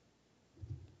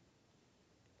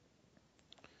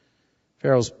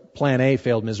 Pharaoh's plan A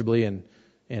failed miserably, and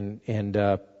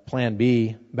plan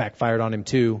B backfired on him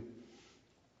too.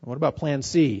 What about plan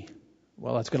C?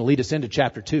 Well, that's going to lead us into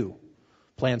chapter 2.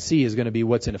 Plan C is going to be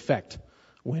what's in effect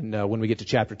when we get to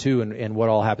chapter 2 and what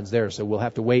all happens there. So we'll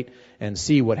have to wait and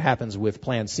see what happens with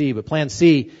Plan C. But Plan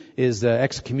C is the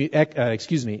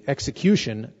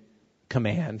execution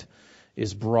command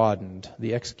is broadened.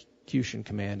 The execution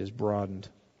command is broadened.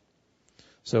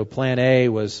 So Plan A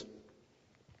was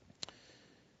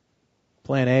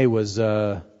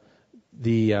the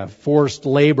forced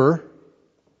labor,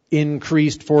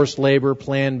 increased forced labor.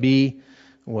 Plan B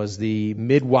was the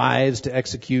midwives to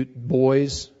execute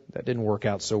boys. That didn't work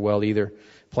out so well either.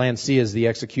 Plan C is the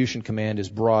execution command is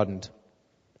broadened.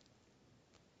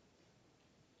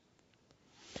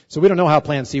 So we don't know how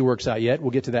Plan C works out yet.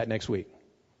 We'll get to that next week.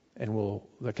 And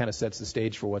that kind of sets the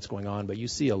stage for what's going on. But you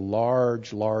see a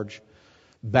large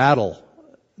battle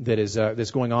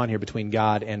that's going on here between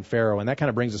God and Pharaoh. And that kind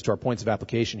of brings us to our points of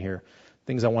application here.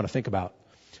 Things I want to think about.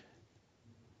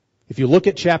 If you look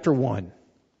at chapter 1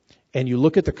 and you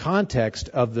look at the context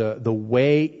of the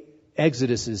way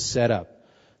Exodus is set up,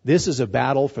 this is a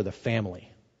battle for the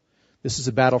family. This is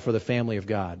a battle for the family of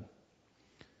God.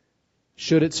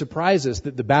 Should it surprise us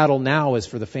that the battle now is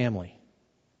for the family?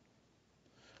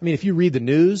 I mean, if you read the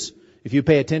news, if you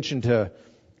pay attention to,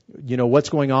 what's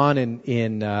going on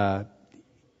in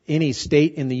any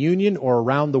state in the union or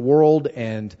around the world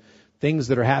and things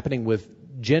that are happening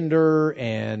with gender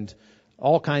and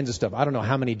all kinds of stuff. I don't know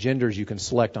how many genders you can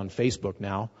select on Facebook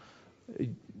now.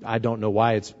 I don't know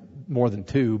why it's more than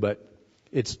 2, but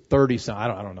it's 30 some. I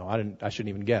don't know. I shouldn't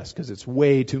even guess because it's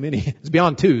way too many. It's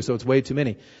beyond 2, so it's way too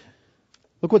many.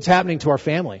 Look what's happening to our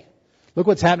family. Look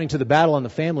what's happening to the battle on the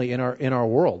family in our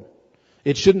world.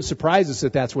 It shouldn't surprise us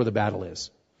that that's where the battle is.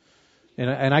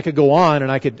 And I could go on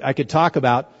and I could talk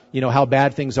about, how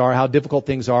bad things are, how difficult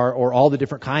things are, or all the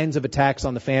different kinds of attacks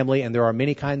on the family, and there are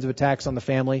many kinds of attacks on the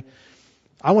family.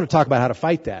 I want to talk about how to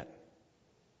fight that.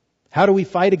 How do we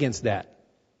fight against that?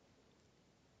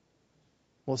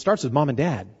 Well, it starts with mom and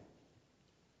dad.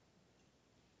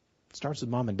 It starts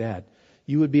with mom and dad.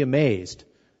 You would be amazed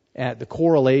at the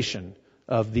correlation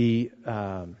of the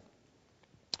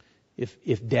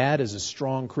if dad is a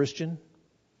strong Christian,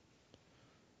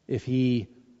 if he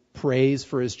prays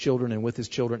for his children and with his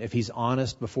children, if he's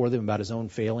honest before them about his own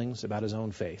failings, about his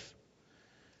own faith.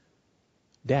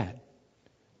 Dad,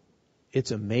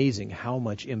 it's amazing how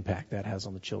much impact that has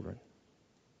on the children.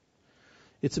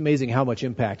 It's amazing how much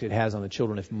impact it has on the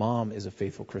children if mom is a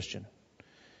faithful Christian.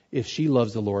 If she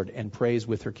loves the Lord and prays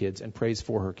with her kids and prays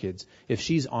for her kids. If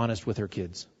she's honest with her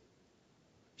kids.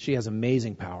 She has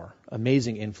amazing power,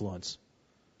 amazing influence.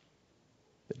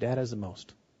 But dad has the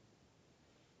most.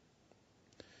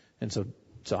 And so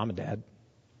I'm a dad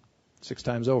 6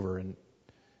 times over.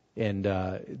 And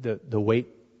the weight,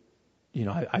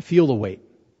 I feel the weight.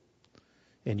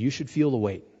 And you should feel the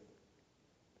weight.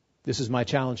 This is my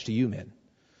challenge to you, men.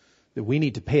 That we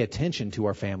need to pay attention to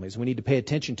our families. We need to pay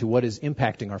attention to what is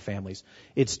impacting our families.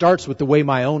 It starts with the way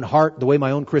my own heart, the way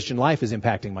my own Christian life is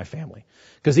impacting my family.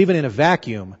 Because even in a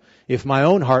vacuum, if my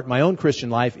own heart, my own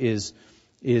Christian life is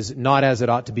not as it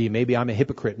ought to be, maybe I'm a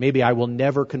hypocrite, maybe I will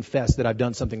never confess that I've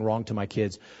done something wrong to my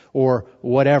kids, or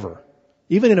whatever.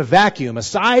 Even in a vacuum,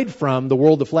 aside from the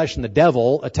world, the flesh, and the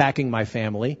devil attacking my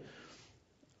family,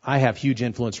 I have huge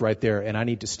influence right there, and I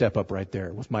need to step up right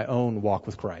there with my own walk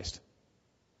with Christ.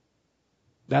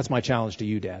 That's my challenge to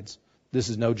you, dads. This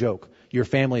is no joke. Your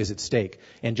family is at stake.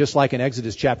 And just like in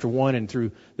Exodus chapter 1 and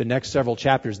through the next several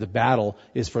chapters, the battle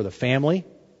is for the family.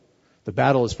 The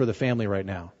battle is for the family right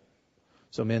now.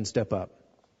 So men, step up.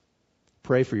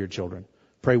 Pray for your children.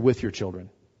 Pray with your children.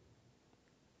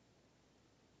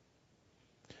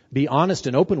 Be honest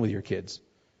and open with your kids.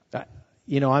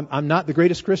 I'm not the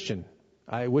greatest Christian.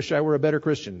 I wish I were a better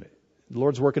Christian. The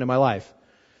Lord's working in my life.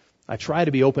 I try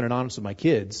to be open and honest with my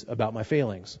kids about my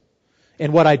failings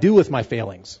and what I do with my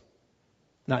failings.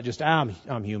 Not just, I'm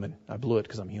human. I blew it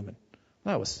because I'm human.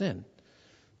 That was sin.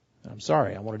 I'm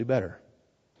sorry. I want to do better.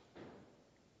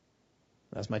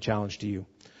 That's my challenge to you.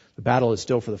 The battle is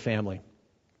still for the family.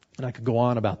 And I could go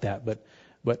on about that,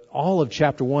 but all of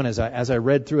chapter 1 as I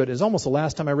read through it is almost the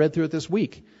last time I read through it this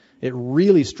week. It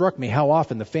really struck me how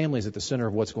often the family is at the center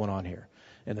of what's going on here.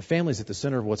 And the family is at the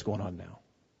center of what's going on now.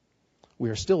 We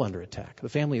are still under attack. The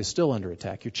family is still under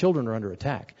attack. Your children are under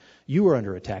attack. You are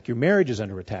under attack. Your marriage is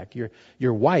under attack.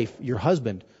 Your wife, your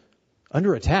husband,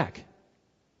 under attack.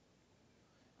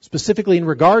 Specifically in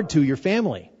regard to your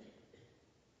family.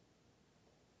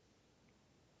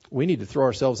 We need to throw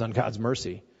ourselves on God's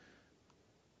mercy.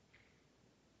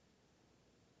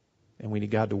 And we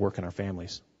need God to work in our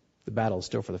families. The battle is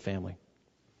still for the family.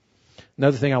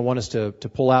 Another thing I want us to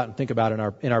pull out and think about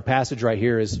in our passage right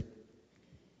here is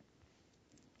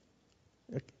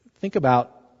Think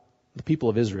about the people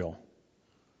of Israel,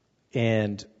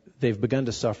 and they've begun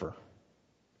to suffer.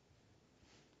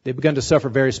 They've begun to suffer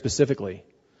very specifically.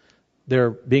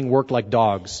 They're being worked like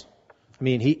dogs. I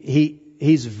mean,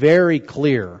 he's very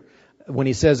clear when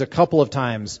he says a couple of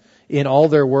times in all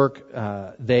their work,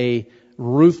 they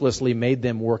ruthlessly made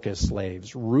them work as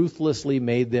slaves. Ruthlessly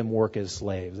made them work as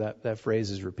slaves. That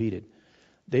phrase is repeated.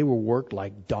 They were worked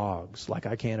like dogs, like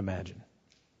I can't imagine.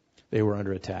 They were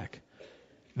under attack.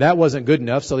 That wasn't good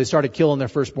enough, so they started killing their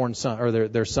firstborn son, or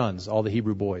their sons, all the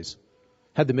Hebrew boys.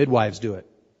 Had the midwives do it.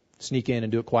 Sneak in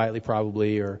and do it quietly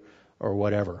probably, or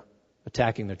whatever.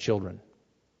 Attacking their children.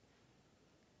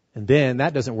 And then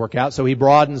that doesn't work out, so he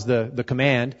broadens the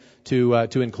command to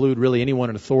include really anyone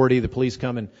in authority. The police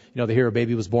come and, they hear a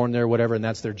baby was born there, whatever, and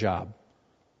that's their job.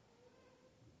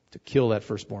 To kill that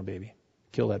firstborn baby.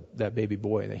 Kill that baby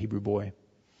boy, that Hebrew boy.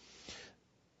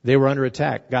 They were under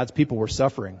attack. God's people were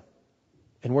suffering.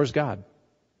 And where's God?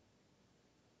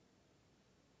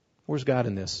 Where's God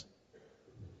in this?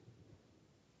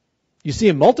 You see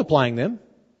Him multiplying them.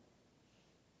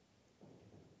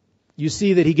 You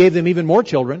see that He gave them even more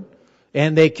children,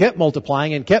 and they kept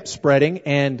multiplying and kept spreading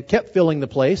and kept filling the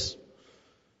place,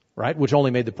 right? Which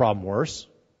only made the problem worse,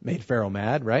 made Pharaoh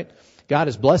mad, right? God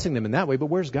is blessing them in that way, but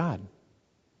where's God?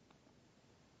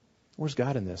 Where's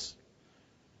God in this?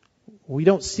 We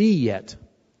don't see yet.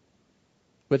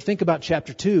 But think about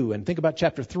chapter 2 and think about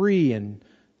chapter 3 and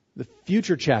the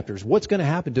future chapters. What's going to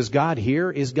happen? Does God hear?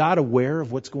 Is God aware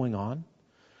of what's going on?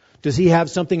 Does He have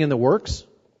something in the works?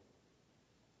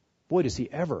 Boy, does He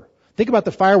ever. Think about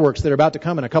the fireworks that are about to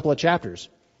come in a couple of chapters.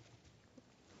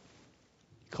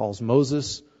 He calls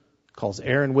Moses, calls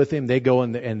Aaron with him. They go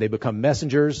and they become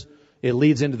messengers. It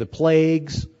leads into the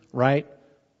plagues, right?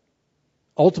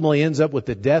 Ultimately ends up with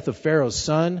the death of Pharaoh's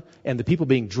son and the people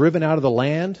being driven out of the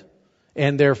land.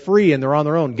 And they're free and they're on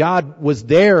their own. God was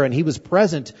there and He was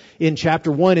present in chapter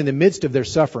 1 in the midst of their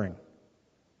suffering.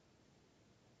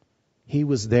 He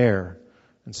was there.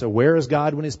 And so where is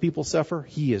God when His people suffer?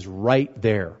 He is right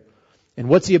there. And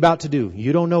what's He about to do?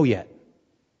 You don't know yet.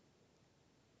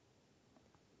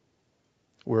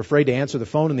 We're afraid to answer the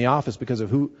phone in the office because of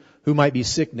who might be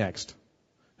sick next.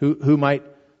 Who might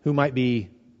be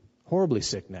horribly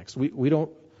sick next. We don't.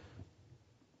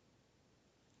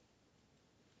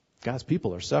 God's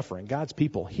people are suffering. God's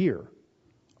people here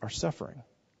are suffering.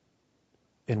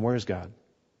 And where's God?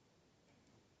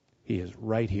 He is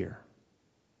right here.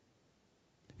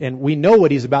 And we know what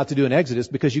He's about to do in Exodus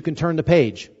because you can turn the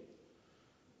page.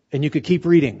 And you could keep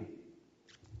reading.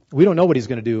 We don't know what He's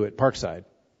going to do at Parkside.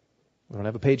 We don't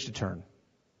have a page to turn.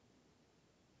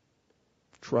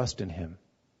 Trust in Him.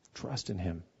 Trust in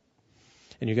Him.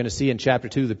 And you're going to see in chapter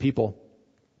 2 the people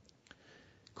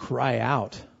cry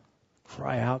out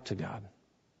to God,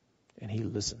 and He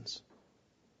listens.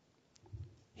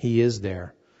 He is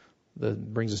there.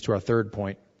 That brings us to our third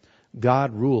point.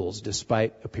 God rules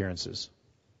despite appearances.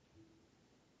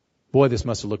 Boy, this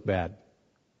must have looked bad.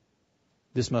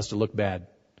 This must have looked bad.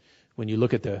 When you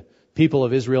look at the people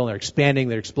of Israel, and they're expanding,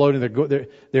 they're exploding,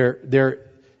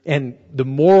 and the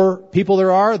more people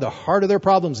there are, the harder their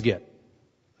problems get.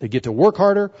 They get to work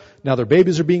harder. Now their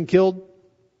babies are being killed.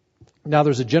 Now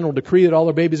there's a general decree that all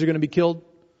their babies are going to be killed.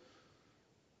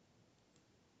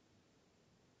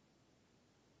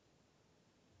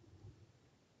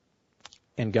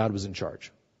 And God was in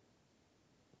charge.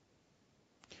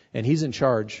 And He's in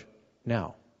charge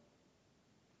now.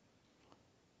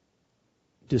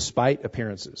 Despite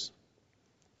appearances.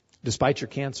 Despite your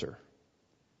cancer.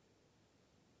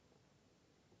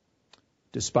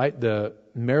 Despite the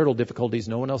marital difficulties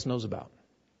no one else knows about.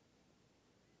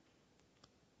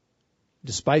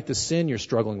 Despite the sin you're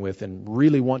struggling with and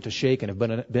really want to shake and have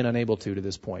been unable to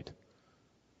this point.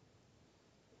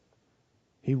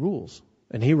 He rules.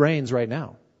 And He reigns right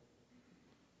now.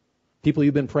 People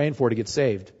you've been praying for to get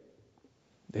saved,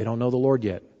 they don't know the Lord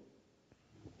yet.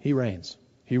 He reigns.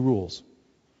 He rules.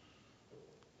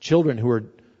 Children who are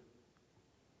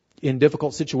in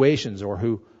difficult situations or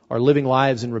who are living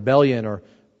lives in rebellion, or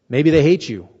maybe they hate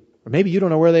you, or maybe you don't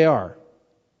know where they are.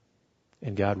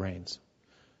 And God reigns.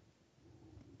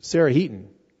 Sarah Heaton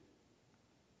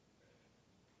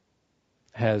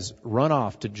has run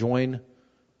off to join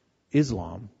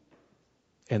Islam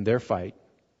and their fight,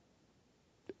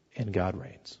 and God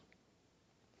reigns.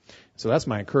 So that's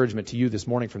my encouragement to you this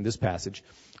morning from this passage.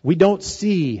 We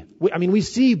see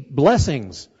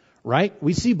blessings, right?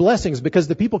 We see blessings because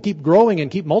the people keep growing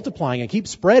and keep multiplying and keep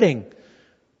spreading.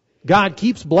 God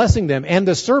keeps blessing them. And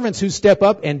the servants who step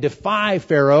up and defy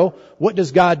Pharaoh, what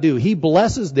does God do? He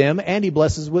blesses them and He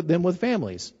blesses them with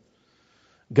families.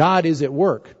 God is at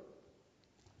work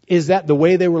Is that the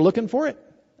way they were looking for it?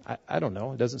 I don't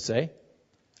know. It doesn't say.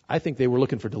 I think they were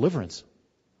looking for deliverance.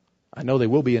 I know they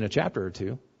will be in a chapter or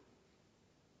two.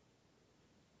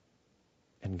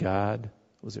 And God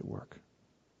was at work.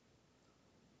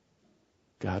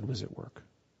 God was at work.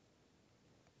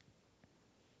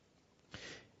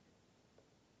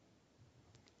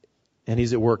 And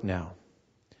He's at work now.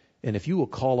 And if you will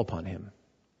call upon Him,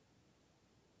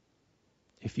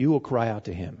 if you will cry out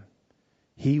to Him,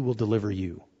 He will deliver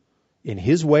you in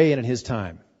His way and in His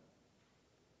time.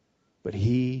 But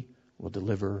He will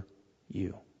deliver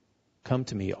you. Come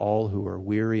to me, all who are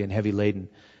weary and heavy laden,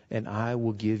 and I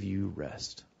will give you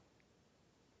rest.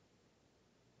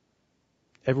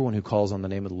 Everyone who calls on the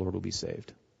name of the Lord will be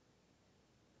saved.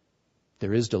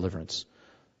 There is deliverance.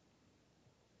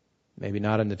 Maybe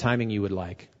not in the timing you would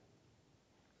like.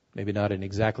 Maybe not in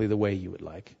exactly the way you would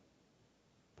like.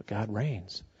 But God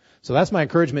reigns. So that's my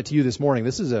encouragement to you this morning.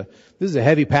 This is a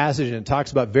heavy passage, and it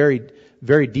talks about very,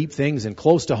 very deep things and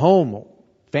close to home,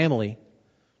 family.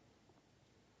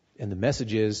 And the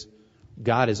message is,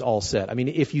 God is all set. I mean,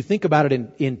 if you think about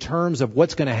it in terms of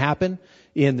what's going to happen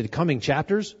in the coming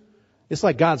chapters, it's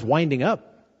like God's winding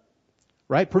up.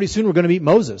 Right? Pretty soon we're going to meet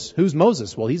Moses. Who's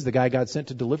Moses? Well, he's the guy God sent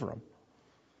to deliver him.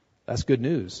 That's good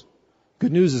news.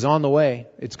 Good news is on the way.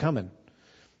 It's coming.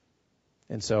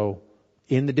 And so,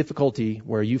 in the difficulty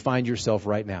where you find yourself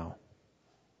right now,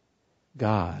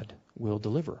 God will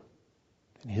deliver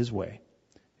in His way.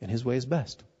 And His way is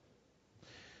best.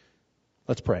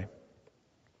 Let's pray.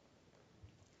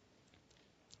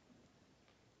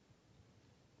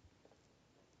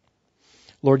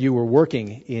 Lord, you were working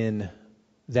in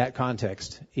that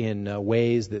context in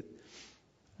ways that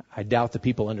I doubt the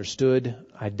people understood.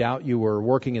 I doubt you were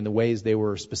working in the ways they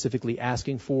were specifically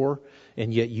asking for,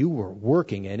 and yet you were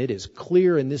working, and it is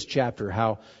clear in this chapter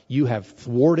how you have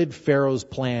thwarted Pharaoh's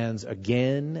plans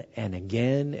again and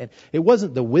again. And it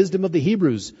wasn't the wisdom of the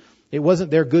Hebrews. It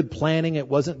wasn't their good planning. It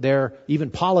wasn't their even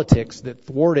politics that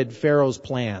thwarted Pharaoh's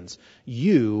plans.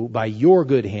 You, by your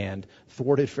good hand,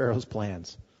 thwarted Pharaoh's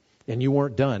plans. And you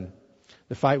weren't done.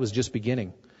 The fight was just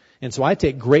beginning. And so I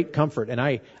take great comfort, and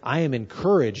I am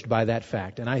encouraged by that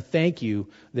fact. And I thank you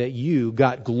that you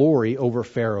got glory over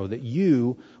Pharaoh, that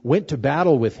you went to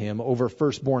battle with him over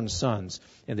firstborn sons,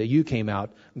 and that you came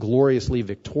out gloriously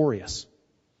victorious.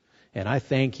 And I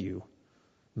thank you,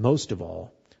 most of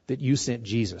all, that you sent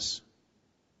Jesus,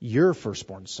 your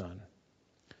firstborn son,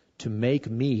 to make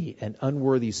me, an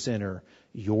unworthy sinner,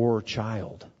 your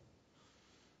child.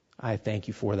 I thank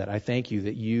you for that. I thank you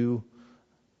that you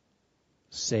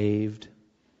saved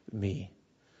me,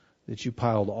 that you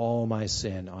piled all my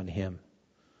sin on Him,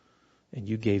 and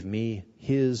you gave me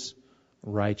His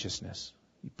righteousness.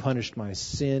 You punished my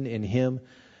sin in Him,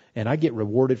 and I get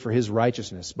rewarded for His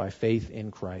righteousness by faith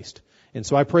in Christ. And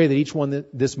so I pray that each one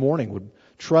this morning would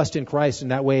trust in Christ in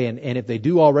that way, and if they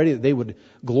do already, that they would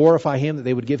glorify Him, that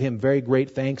they would give Him very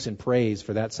great thanks and praise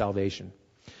for that salvation.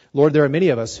 Lord, there are many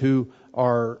of us who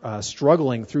are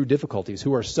struggling through difficulties,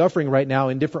 who are suffering right now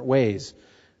in different ways.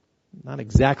 Not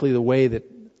exactly the way that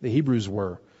the Hebrews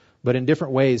were, but in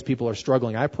different ways people are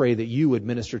struggling. I pray that you would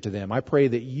minister to them. I pray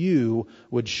that you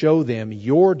would show them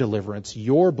your deliverance,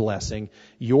 your blessing,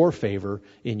 your favor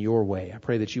in your way. I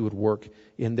pray that you would work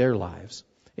in their lives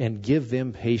and give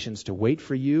them patience to wait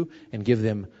for you and give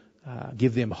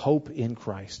them hope in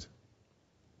Christ.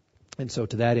 And so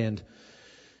to that end,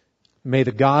 may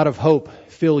the God of hope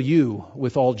fill you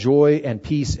with all joy and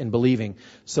peace in believing,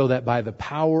 so that by the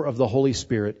power of the Holy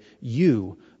Spirit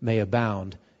you may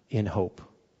abound in hope.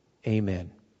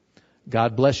 Amen.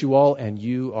 God bless you all, and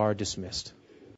you are dismissed.